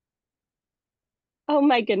Oh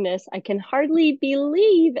my goodness, I can hardly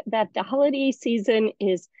believe that the holiday season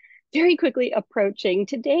is very quickly approaching.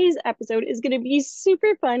 Today's episode is going to be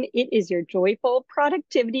super fun. It is your joyful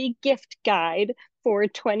productivity gift guide for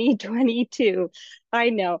 2022.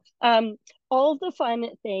 I know. All the fun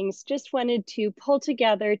things. Just wanted to pull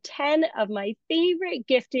together 10 of my favorite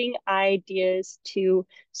gifting ideas to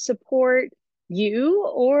support you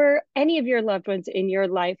or any of your loved ones in your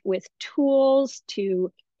life with tools to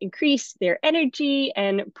increase their energy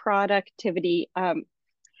and productivity.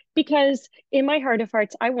 Because in my heart of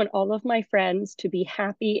hearts, I want all of my friends to be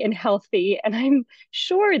happy and healthy. And I'm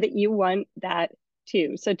sure that you want that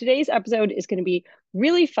too. So today's episode is going to be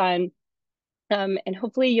really fun. And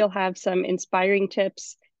hopefully you'll have some inspiring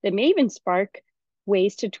tips that may even spark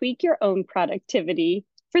ways to tweak your own productivity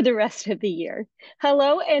for the rest of the year.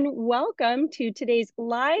 Hello and welcome to today's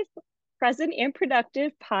live present and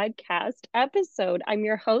productive podcast episode. I'm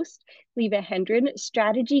your host, Leva Hendren,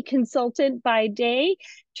 strategy consultant by day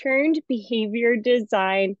turned behavior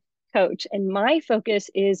design coach. And my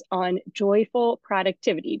focus is on joyful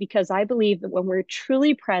productivity because I believe that when we're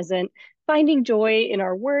truly present, finding joy in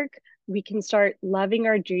our work, we can start loving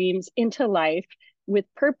our dreams into life with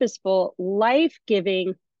purposeful, life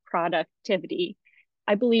giving productivity.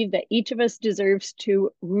 I believe that each of us deserves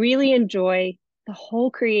to really enjoy the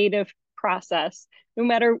whole creative process, no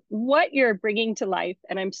matter what you're bringing to life.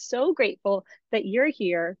 And I'm so grateful that you're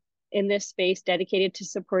here in this space dedicated to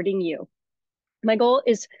supporting you. My goal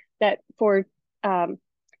is that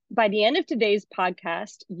by the end of today's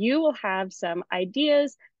podcast, you will have some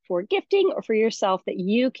ideas for gifting or for yourself that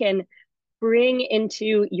you can bring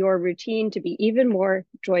into your routine to be even more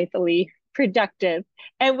joyfully productive.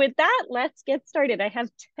 And with that, let's get started. I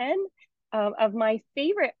have 10 of my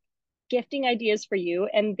favorite gifting ideas for you,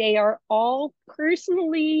 and they are all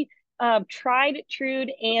personally tried, true,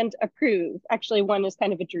 and approved. Actually, one is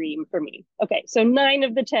kind of a dream for me. Okay, so 9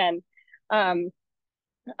 of the 10 um,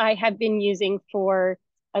 I have been using for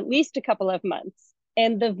at least a couple of months.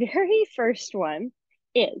 And the very first one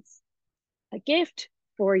is a gift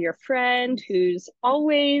for your friend who's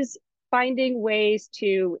always finding ways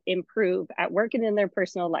to improve at work and in their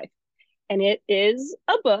personal life. And it is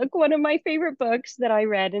a book, one of my favorite books that I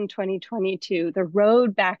read in 2022, The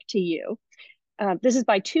Road Back to You. This is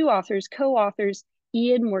by two authors, co-authors,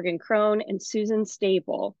 Ian Morgan Cron and Susan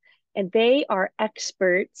Stable. And they are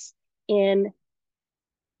experts in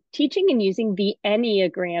teaching and using the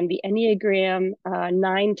Enneagram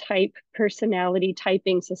 9 type personality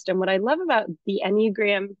typing system. What I love about the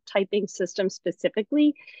Enneagram typing system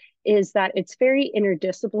specifically is that it's very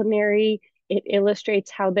interdisciplinary. It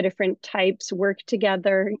illustrates how the different types work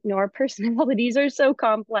together. You know, our personalities are so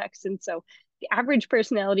complex. And so the average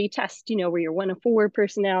personality test, you know, where you're one of 4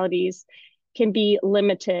 personalities can be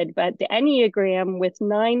limited. But the Enneagram with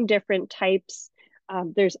 9 different types,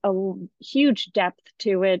 there's a huge depth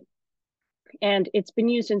to it, and it's been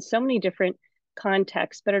used in so many different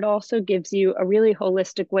contexts, but it also gives you a really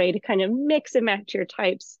holistic way to kind of mix and match your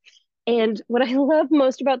types. And what I love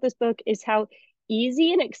most about this book is how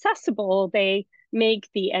easy and accessible they make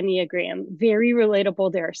the Enneagram, very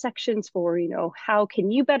relatable. There are sections for, you know, how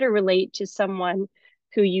can you better relate to someone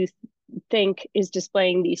who you think is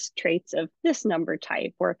displaying these traits of this number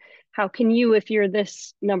type, or how can you, if you're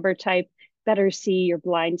this number type, better see your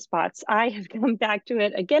blind spots. I have come back to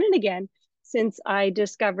it again and again since I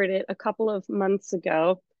discovered it a couple of months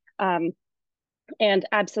ago, and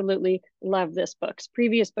absolutely love this book.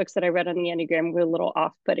 Previous books that I read on the Enneagram were a little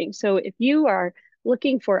off-putting. So if you are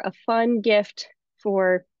looking for a fun gift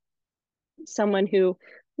for someone who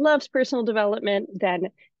loves personal development, then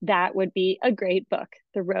that would be a great book,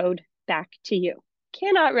 The Road Back to You.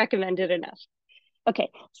 Cannot recommend it enough. Okay,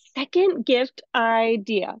 second gift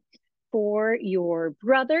idea for your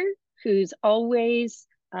brother who's always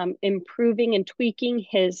improving and tweaking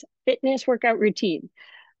his fitness workout routine.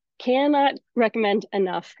 Cannot recommend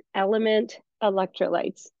enough Element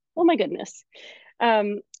electrolytes. Oh my goodness.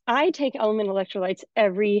 I take Element electrolytes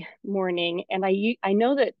every morning, and I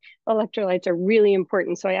know that electrolytes are really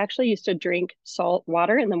important. So I actually used to drink salt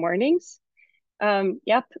water in the mornings.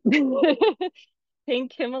 Yep.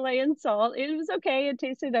 Pink Himalayan salt. It was okay. It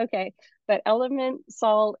tasted okay. But Element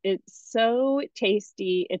salt is so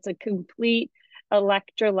tasty. It's a complete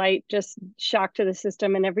electrolyte, just shock to the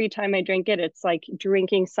system. And every time I drink it, it's like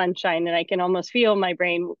drinking sunshine, and I can almost feel my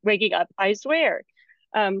brain waking up. I swear.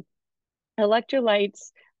 Um,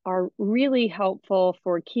 Electrolytes are really helpful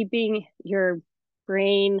for keeping your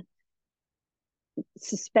brain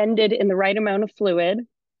suspended in the right amount of fluid.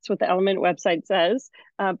 That's what the Element website says.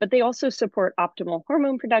 But they also support optimal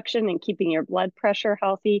hormone production and keeping your blood pressure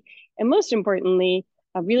healthy. And most importantly,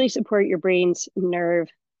 really support your brain's nerve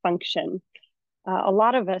function. A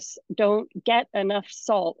lot of us don't get enough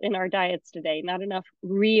salt in our diets today, not enough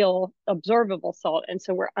real absorbable salt. And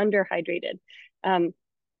so we're underhydrated.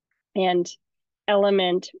 And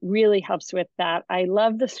Element really helps with that. I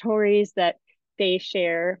love the stories that they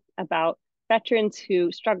share about veterans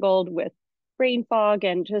who struggled with brain fog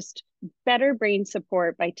and just better brain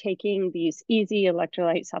support by taking these easy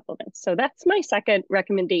electrolyte supplements. So that's my second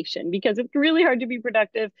recommendation, because it's really hard to be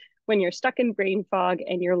productive when you're stuck in brain fog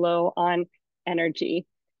and you're low on energy.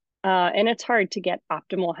 And it's hard to get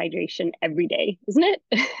optimal hydration every day, isn't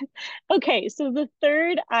it? Okay, so the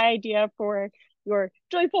third idea for your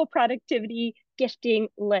joyful productivity gifting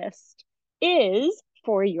list is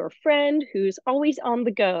for your friend who's always on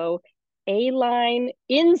the go, Align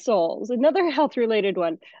insoles, another health related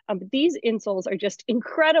one. These insoles are just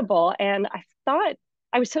incredible. And I thought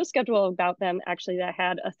I was so skeptical about them actually that I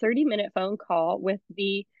had a 30-minute phone call with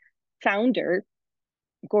the founder,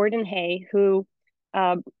 Gordon Hay, who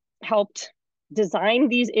helped design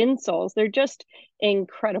these insoles. They're just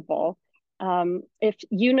incredible. If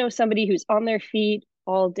you know somebody who's on their feet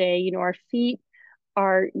all day, you know, our feet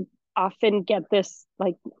are often get this,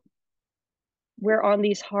 like, we're on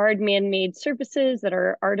these hard man-made surfaces that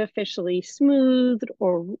are artificially smoothed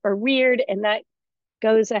or weird, and that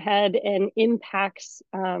goes ahead and impacts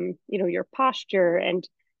you know, your posture and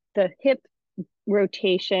the hip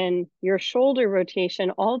rotation, your shoulder rotation,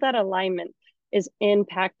 all that alignment is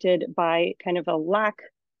impacted by kind of a lack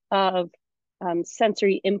of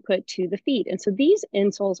sensory input to the feet. And so these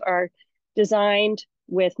insoles are designed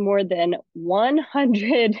with more than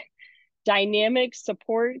 100 dynamic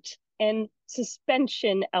support and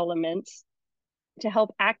suspension elements to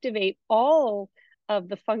help activate all of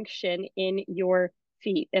the function in your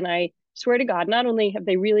feet. And I swear to God, not only have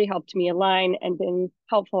they really helped me align and been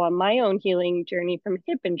helpful on my own healing journey from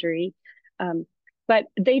hip injury, but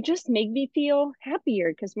they just make me feel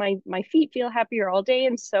happier because my feet feel happier all day.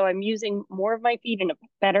 And so I'm using more of my feet in a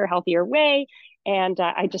better, healthier way. And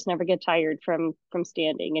I just never get tired from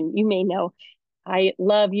standing. And you may know I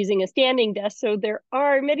love using a standing desk. So there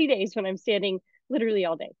are many days when I'm standing literally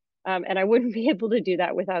all day. And I wouldn't be able to do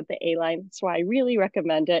that without the Align. So I really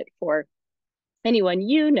recommend it for anyone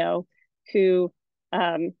you know who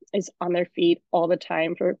is on their feet all the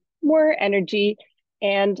time for more energy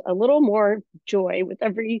and a little more joy with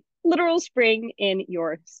every literal spring in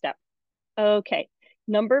your step. Okay,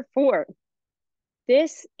 number 4.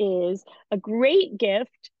 This is a great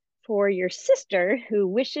gift for your sister who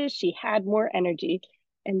wishes she had more energy.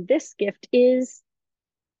 And this gift is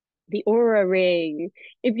the Oura Ring.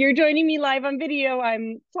 If you're joining me live on video,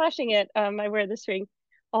 I'm flashing it. I wear this ring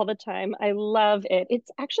all the time. I love it. It's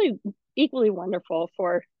actually equally wonderful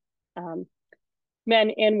for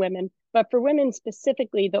men and women, but for women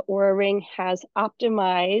specifically, the Oura Ring has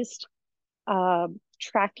optimized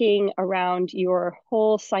tracking around your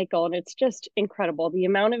whole cycle. And it's just incredible, the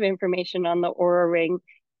amount of information on the Oura Ring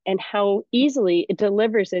and how easily it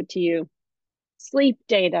delivers it to you. Sleep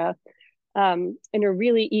data, in a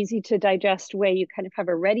really easy to digest way. You kind of have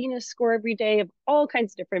a readiness score every day of all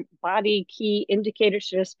kinds of different body key indicators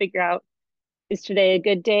to just figure out, is today a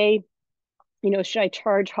good day? You know, should I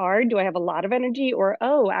charge hard? Do I have a lot of energy? Or,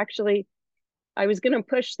 oh, actually, I was going to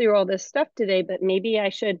push through all this stuff today, but maybe I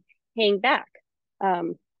should hang back.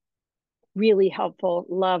 Really helpful.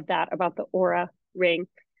 Love that about the Oura Ring.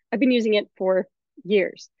 I've been using it for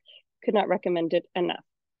years. Could not recommend it enough.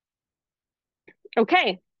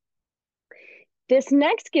 Okay. This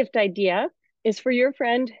next gift idea is for your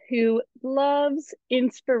friend who loves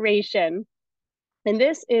inspiration. And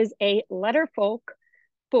this is a Letterfolk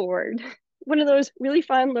board. One of those really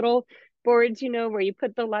fun little boards, you know, where you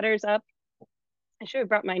put the letters up. I should have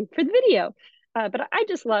brought mine for the video, but I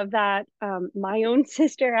just love that. My own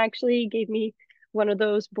sister actually gave me one of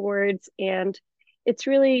those boards, and it's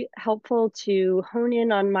really helpful to hone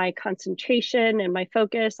in on my concentration and my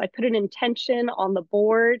focus. I put an intention on the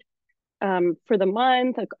board for the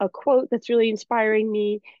month, a quote that's really inspiring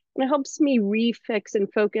me, and it helps me refix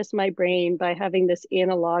and focus my brain by having this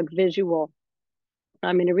analog visual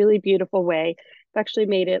in a really beautiful way. I've actually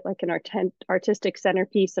made it like an artistic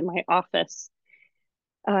centerpiece in my office.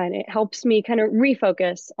 And it helps me kind of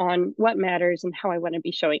refocus on what matters and how I want to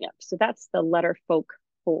be showing up. So that's the Letterfolk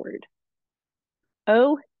board.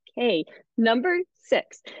 Okay, number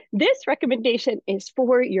 6. This recommendation is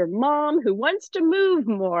for your mom who wants to move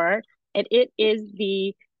more, and it is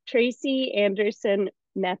the Tracy Anderson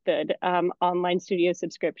Method online studio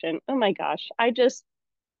subscription. Oh my gosh, I just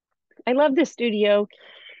I love the studio.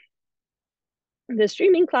 The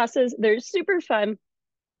streaming classes, they're super fun.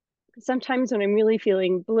 Sometimes when I'm really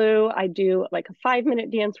feeling blue, I do like a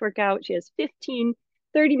 5-minute dance workout. She has 15,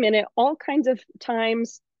 30-minute, all kinds of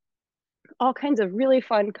times, all kinds of really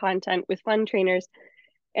fun content with fun trainers.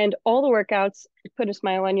 And all the workouts put a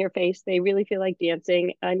smile on your face. They really feel like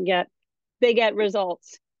dancing, and yet they get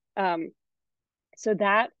results. So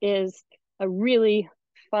that is a really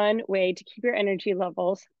fun way to keep your energy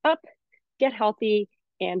levels up, get healthy,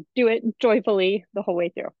 and do it joyfully the whole way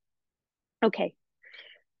through. Okay,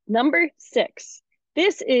 number 6.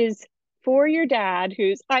 This is for your dad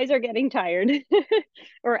whose eyes are getting tired,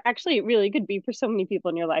 or actually it really could be for so many people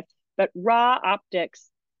in your life, but Raw Optics,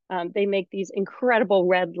 they make these incredible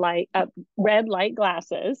red light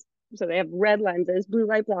glasses. So they have red lenses, blue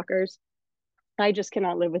light blockers. I just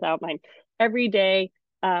cannot live without mine. Every day,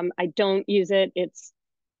 I don't use it. It's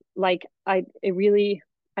like I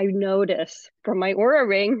notice from my Oura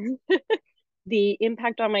ring the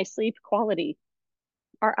impact on my sleep quality.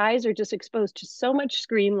 Our eyes are just exposed to so much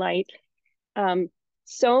screen light,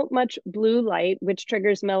 so much blue light, which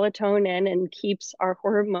triggers melatonin and keeps our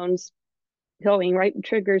hormones going, right? It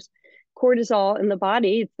triggers cortisol in the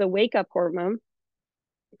body. It's the wake up hormone.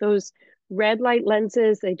 Those red light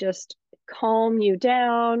lenses, they just calm you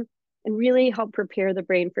down and really help prepare the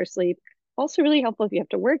brain for sleep. Also really helpful if you have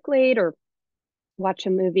to work late or watch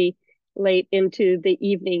a movie late into the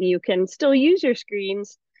evening. You can still use your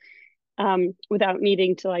screens without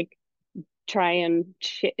needing to like try and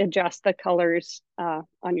adjust the colors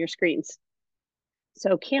on your screens.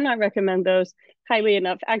 So cannot recommend those highly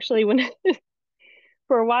enough. Actually, when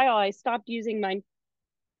for a while I stopped using mine,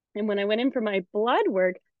 and when I went in for my blood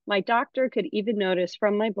work, my doctor could even notice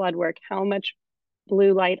from my blood work how much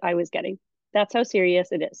blue light I was getting. That's how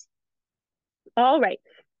serious it is. All right,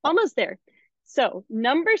 almost there. So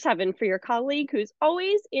number 7 for your colleague who's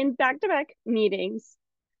always in back-to-back meetings,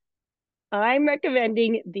 I'm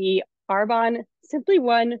recommending the Arbonne Simply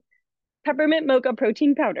One Peppermint Mocha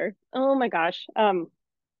Protein Powder. Oh my gosh. And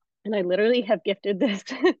I literally have gifted this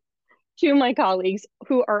to my colleagues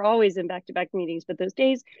who are always in back-to-back meetings, but those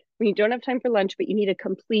days when you don't have time for lunch, but you need a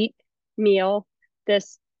complete meal,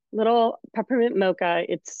 this little peppermint mocha,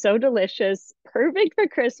 it's so delicious, perfect for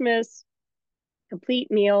Christmas,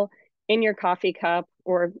 complete meal in your coffee cup,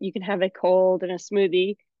 or you can have it cold in a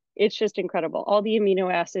smoothie. It's just incredible. All the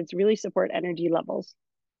amino acids really support energy levels.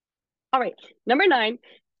 All right, number 9,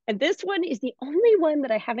 and this one is the only one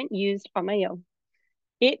that I haven't used on my own.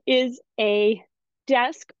 It is a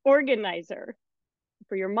desk organizer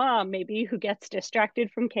for your mom, maybe, who gets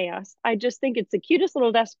distracted from chaos. I just think it's the cutest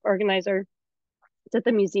little desk organizer. It's at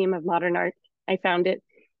the Museum of Modern Art. I found it.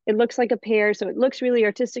 It looks like a pear, so it looks really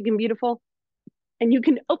artistic and beautiful. And you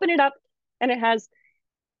can open it up, and it has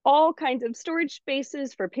all kinds of storage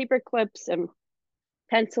spaces for paper clips and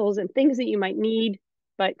pencils and things that you might need,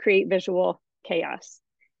 but create visual chaos.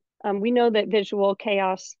 We know that visual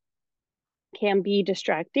chaos can be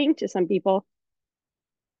distracting to some people.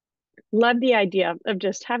 Love the idea of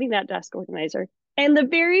just having that desk organizer. And the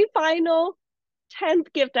very final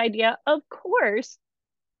 10th gift idea, of course,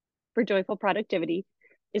 for joyful productivity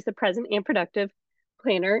is the Present and Productive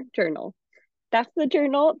Planner Journal. That's the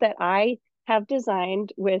journal that I have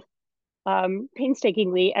designed with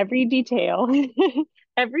painstakingly every detail.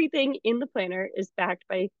 Everything in the planner is backed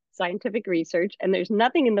by scientific research, and there's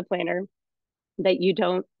nothing in the planner that you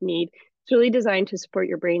don't need. It's really designed to support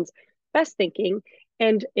your brain's best thinking,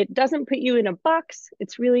 and it doesn't put you in a box.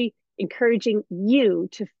 It's really encouraging you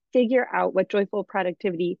to figure out what joyful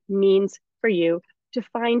productivity means for you, to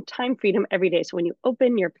find time freedom every day. So when you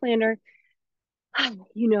open your planner,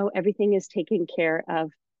 you know everything is taken care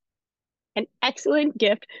of. An excellent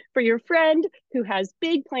gift for your friend who has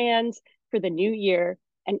big plans for the new year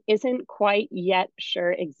and isn't quite yet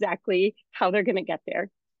sure exactly how they're going to get there.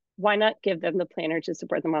 Why not give them the planner to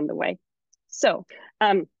support them on the way? So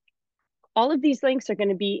all of these links are going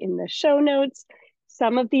to be in the show notes.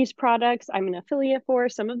 Some of these products I'm an affiliate for,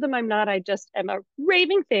 some of them I'm not. I just am a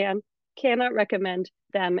raving fan, cannot recommend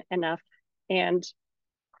them enough. And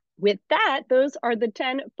with that, those are the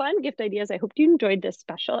 10 fun gift ideas. I hope you enjoyed this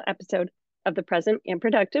special episode of the Present and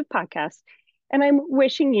Productive podcast. And I'm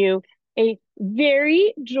wishing you a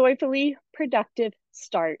very joyfully productive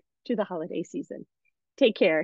start to the holiday season. Take care.